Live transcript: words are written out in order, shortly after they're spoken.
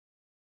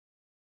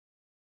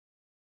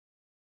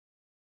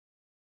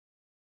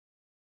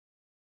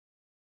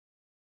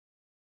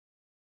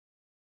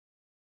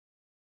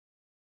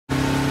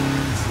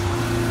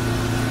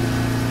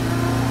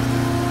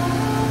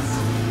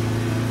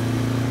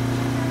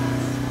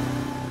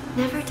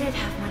Never did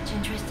have much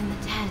interest in the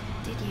dead,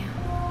 did you?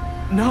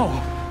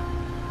 No!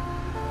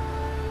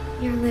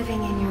 You're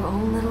living in your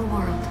own little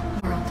world.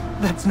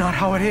 That's not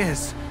how it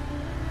is.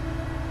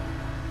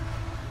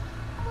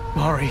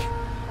 Mari,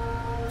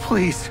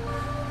 please,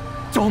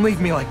 don't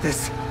leave me like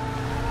this.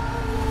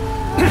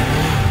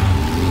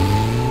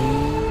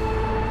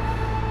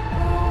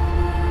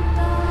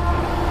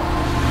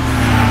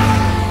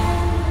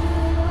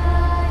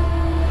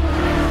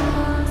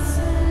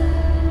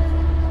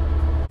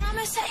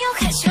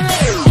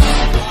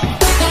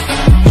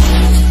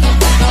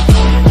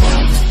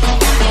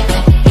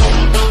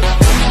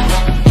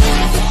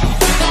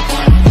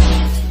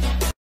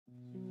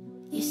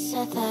 You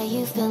said that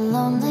you've been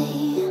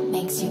lonely,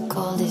 makes you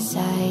cold as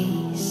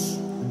ice.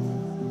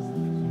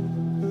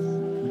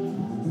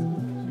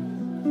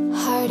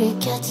 Hard to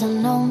get to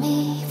know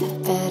me,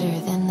 but better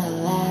than the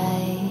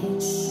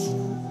lies.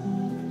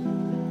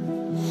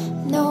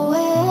 No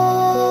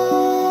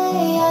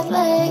way I'd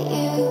let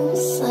you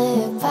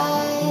slip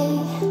by.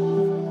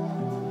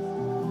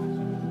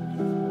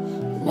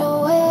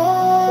 No way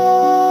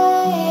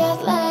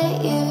I'd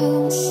let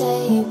you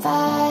say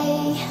bye.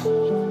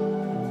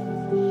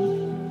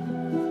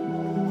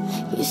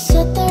 You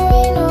said there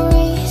ain't no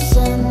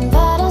reason,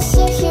 but I'll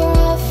sit here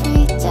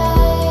every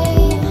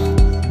day,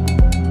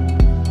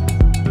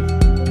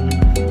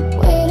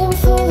 waiting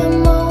for the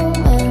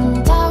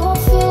moment I won't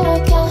feel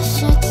like I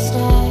should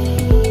stay.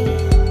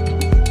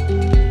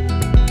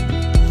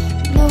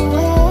 No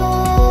way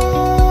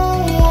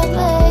I'd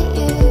let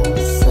you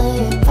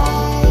slip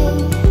by.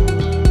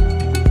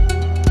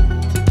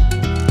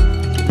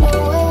 No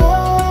way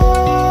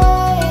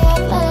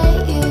I'd let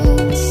you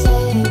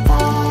say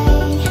bye.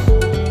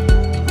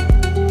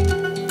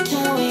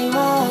 Can we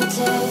watch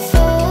it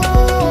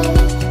fade,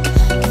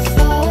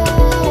 fade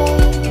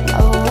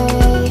away?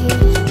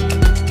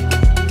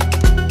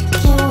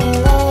 Can we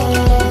let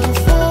it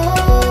fade,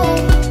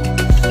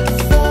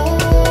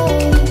 fade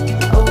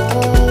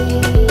away?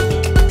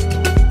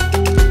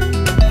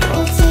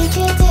 We'll take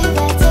it day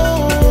by day.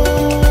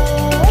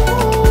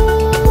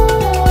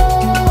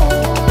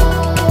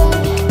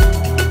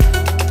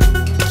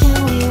 Can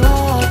we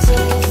watch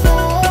it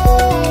fade,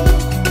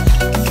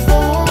 fade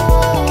away?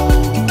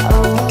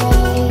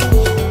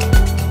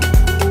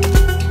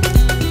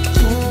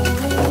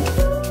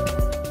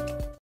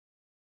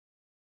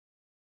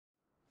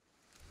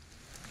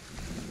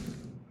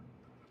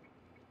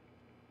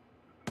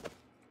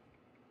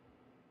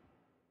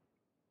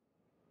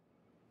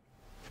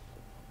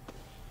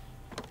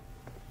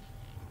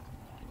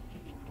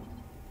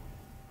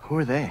 Who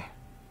are they?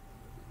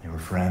 They were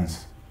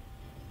friends.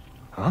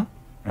 Huh?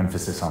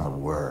 Emphasis on the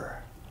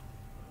were.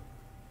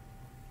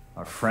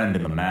 Our friend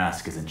in the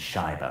mask isn't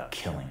shy about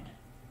killing.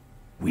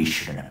 We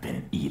shouldn't have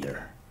been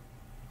either.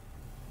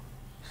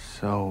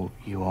 So,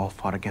 you all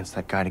fought against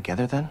that guy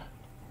together then?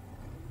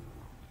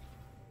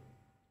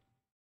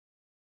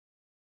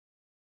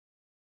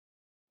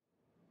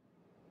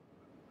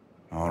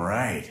 All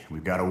right,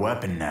 we've got a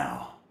weapon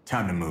now.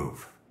 Time to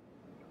move.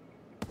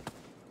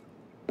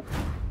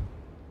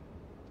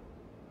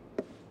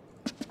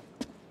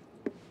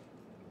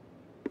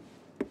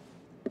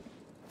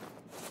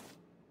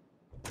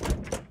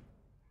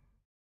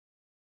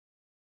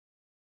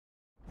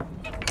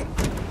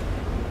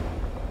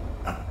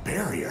 A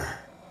barrier?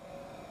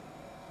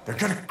 They're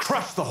gonna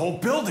crush the whole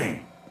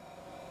building!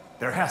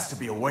 There has to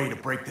be a way to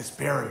break this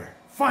barrier.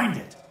 Find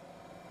it!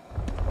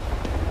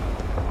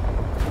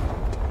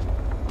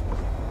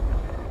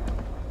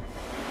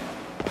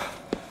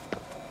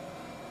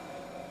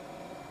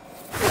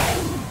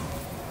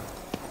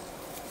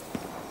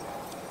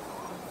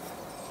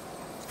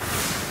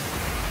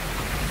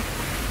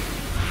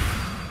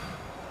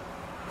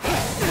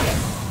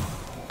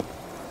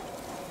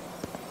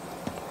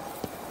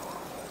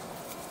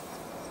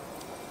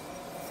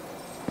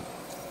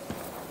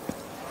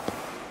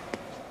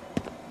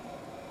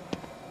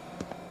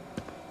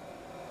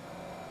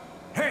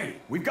 Hey,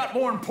 we've got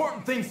more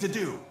important things to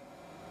do.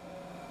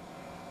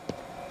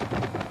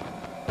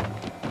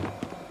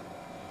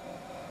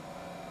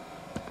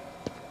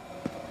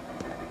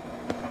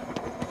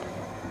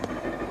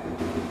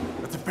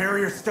 That's a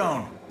barrier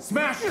stone.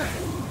 Smash it!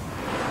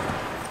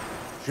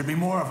 Should be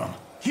more of them.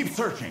 Keep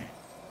searching.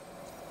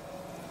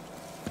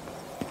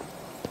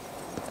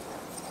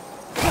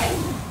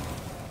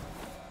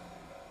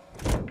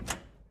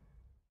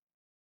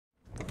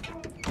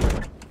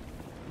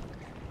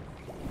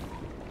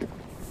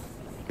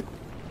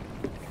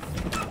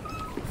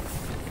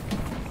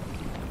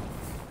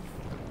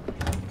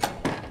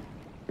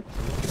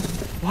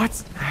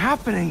 What's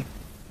happening?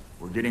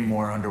 We're getting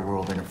more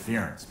underworld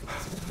interference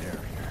because of the barrier.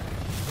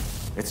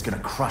 It's gonna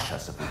crush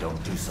us if we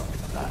don't do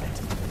something about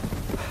it.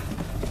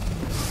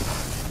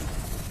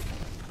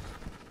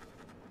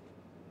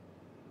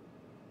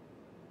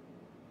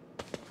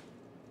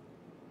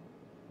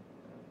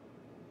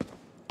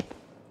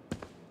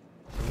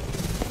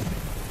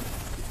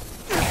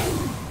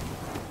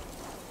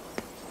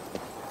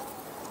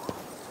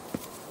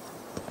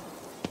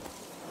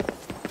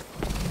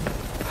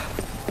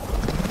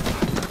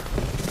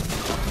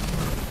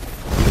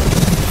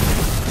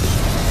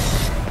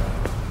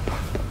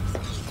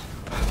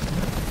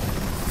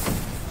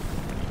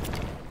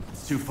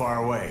 too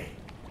far away.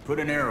 Put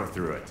an arrow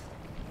through it.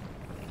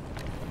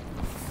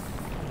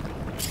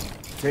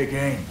 Take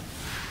aim,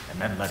 and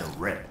then let her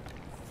rip.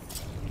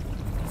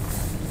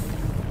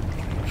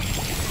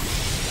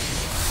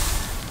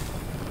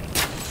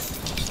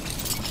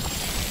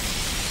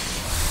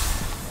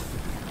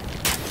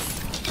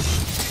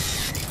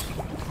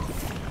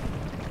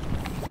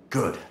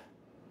 Good.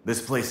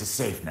 This place is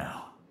safe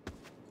now.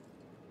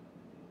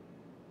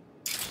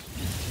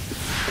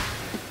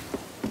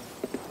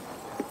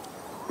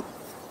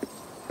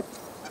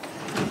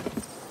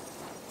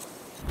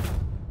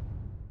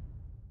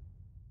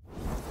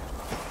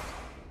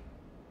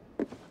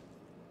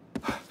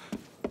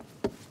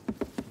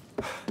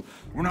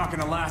 We're not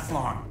gonna last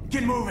long.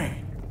 Get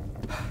moving!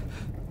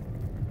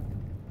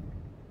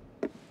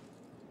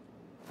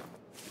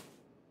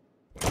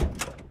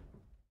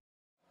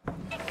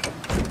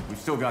 We've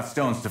still got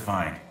stones to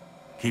find.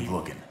 Keep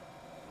looking.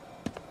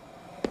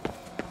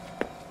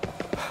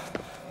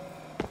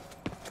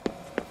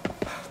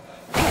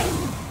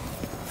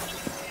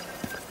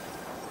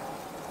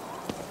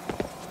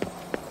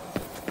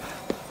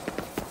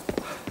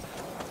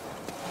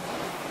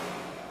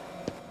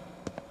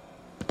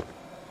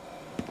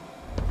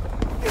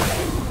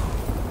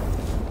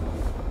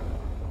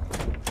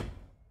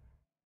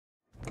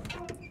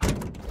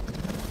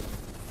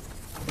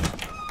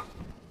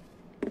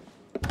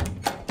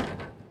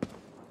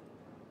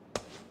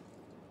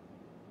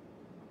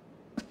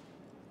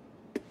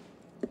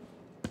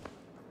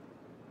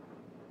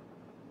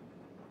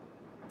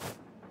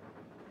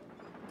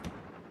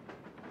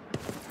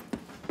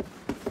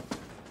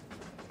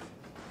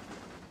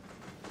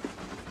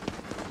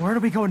 Where do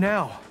we go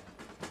now?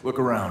 Look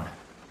around.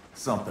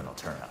 Something will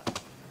turn up.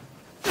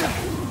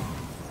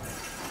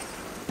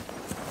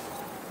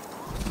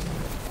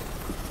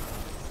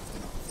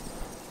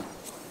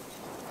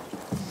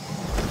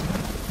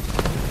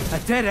 A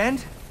dead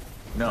end?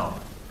 No.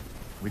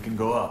 We can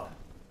go up.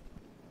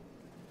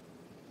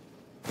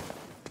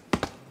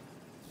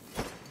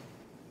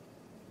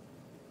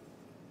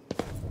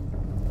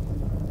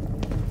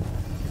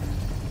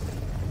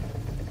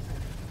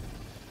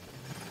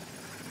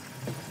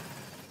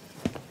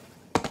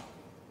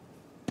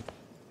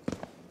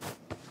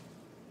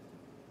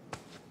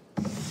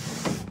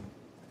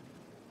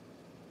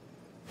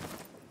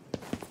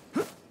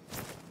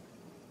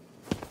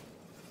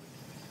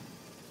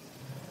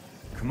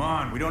 Come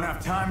on, we don't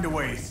have time to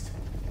waste.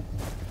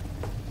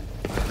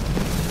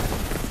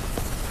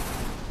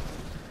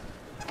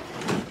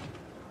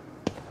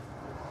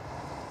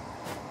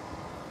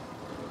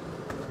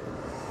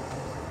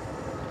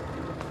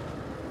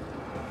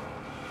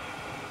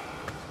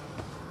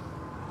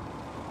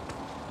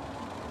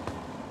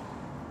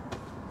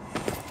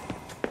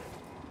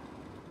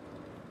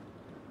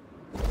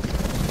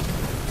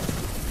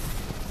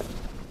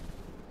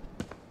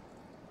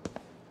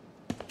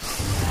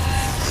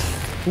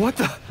 What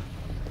the?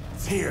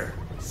 It's here.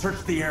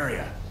 Search the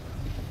area.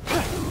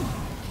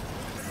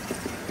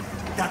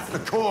 That's the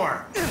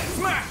core.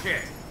 Smash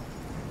it!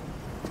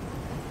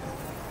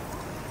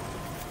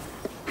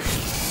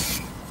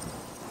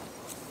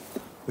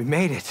 We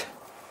made it.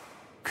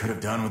 Could have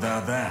done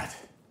without that.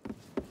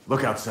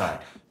 Look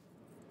outside.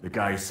 The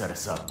guy who set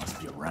us up must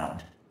be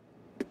around.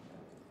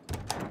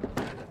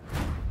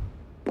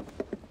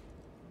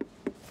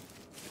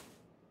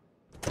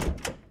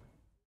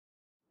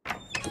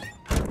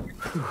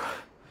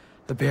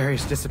 The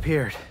barrier's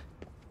disappeared.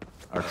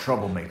 Our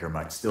troublemaker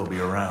might still be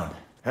around.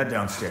 Head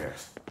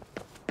downstairs.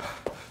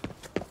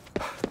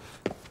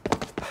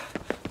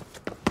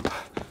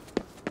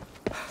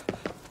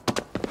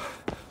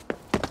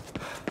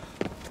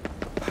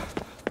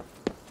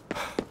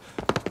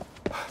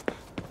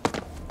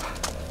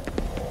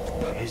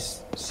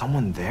 Is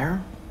someone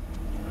there?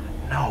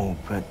 No,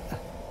 but...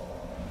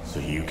 So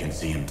you can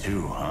see him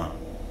too, huh?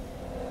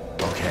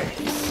 Okay,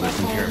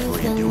 listen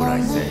carefully and do what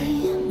I say.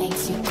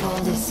 Makes you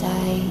cold as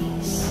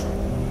ice.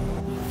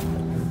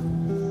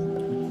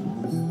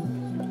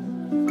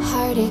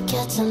 Harder to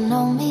get to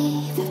know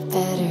me, the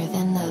better